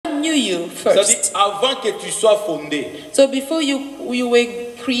knew you C'est-à-dire first. avant que tu sois fondé, So before you were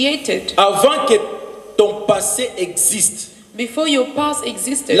created, avant que ton passé existe, before your past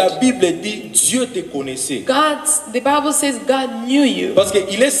existed, la Bible dit Dieu te connaissait. the Bible says God knew you. Parce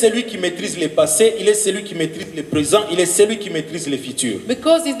qu'il est celui qui maîtrise le passé, il est celui qui maîtrise le présent, il est celui qui maîtrise le futur.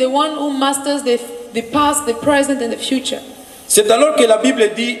 Because he's the one who masters the past, the present, and the future. C'est alors que la Bible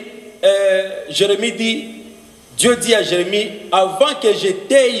dit, Jérémie dit, Dieu dit à Jérémie, avant que je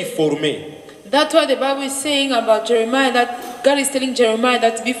t'aie formé. That's why the Bible is saying about Jeremiah, that God is telling Jeremiah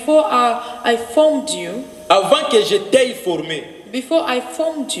that before I formed you, avant que je t'aie formé, before I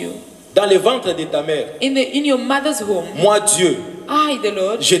formed you, dans le ventre de ta mère, in your mother's womb, moi Dieu, I, the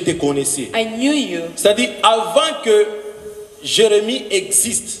Lord, je te connaissais. I knew you. C'est-à-dire avant que Jérémie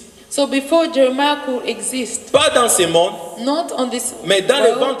existe, So before Jeremiah could exist, pas dans ce monde, not on this mais dans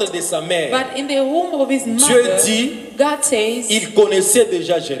le world, ventre de sa mère, but in the womb of his Dieu mother, dit, God says, il connaissait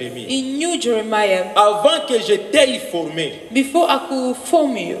déjà Jérémie. he knew Jeremiah Avant que je t'aie formé, before I could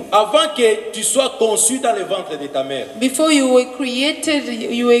form you, avant que tu sois conçu dans le ventre de ta mère, before you were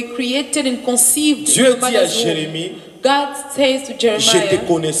created and conceived in Dieu your dit à mother's womb. Jérémie, God says to je te Jeremiah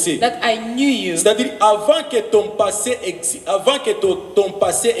connaissais. that I knew you. C'est-à-dire avant que ton passé existe, avant que ton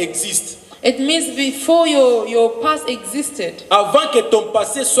passé existe, It means before your past existed, avant que ton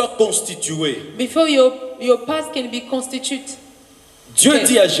passé soit constitué, before your past can be constituted. Dieu Okay.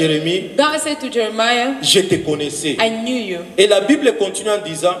 dit à Jérémie, God said to Jeremiah, je te connaissais. I knew you. Et la Bible continue en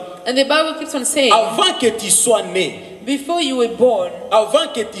disant, And the Bible keeps on saying, avant que tu sois né, before you were born, avant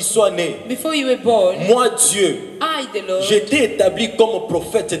que tu sois né, moi Dieu, I, the Lord, je t'ai établi comme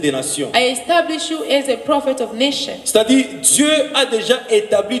prophète des nations. I establish you as a prophet of nations. C'est-à-dire, Dieu a déjà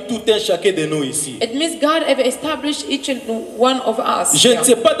établi tout un chacun de nous ici. It means God have established each and one of us. Je ne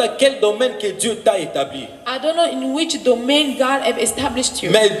sais pas dans quel domaine que Dieu t'a établi. I don't know in which domain God have established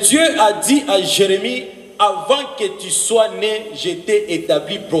you. Mais Dieu a dit à Jérémie, avant que tu sois né, je t'ai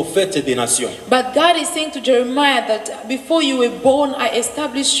établi prophète des nations. But God is saying to Jeremiah that before you were born, I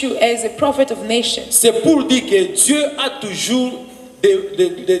established you as a prophet of nations. C'est pour dire que Dieu a toujours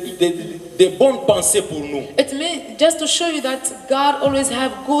des bonnes pensées pour nous. It means just to show you that God always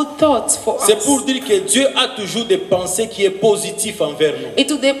have good thoughts for us. C'est pour dire que Dieu a toujours des pensées qui sont positives envers nous.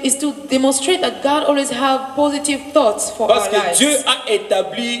 It is to demonstrate that God always have positive thoughts for Parce our que lives. Dieu a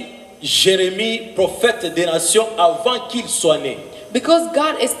établi Jérémie prophète des nations avant qu'il soit né. Because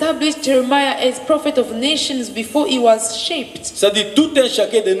God established Jeremiah as prophet of nations before he was shaped. C'est-à-dire tout un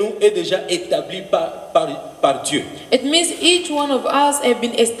chacun de nous est déjà établi par Dieu. It means each one of us have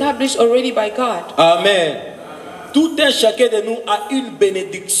been established already by God. Amen. Tout un chacun de nous a une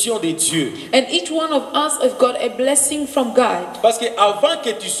bénédiction de Dieu. And each one of us have got a blessing from God. Parce que avant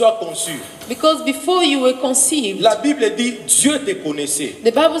que tu sois conçu, Because before you were conceived, la Bible dit Dieu te connaissait.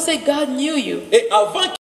 the Bible says God knew you. Et avant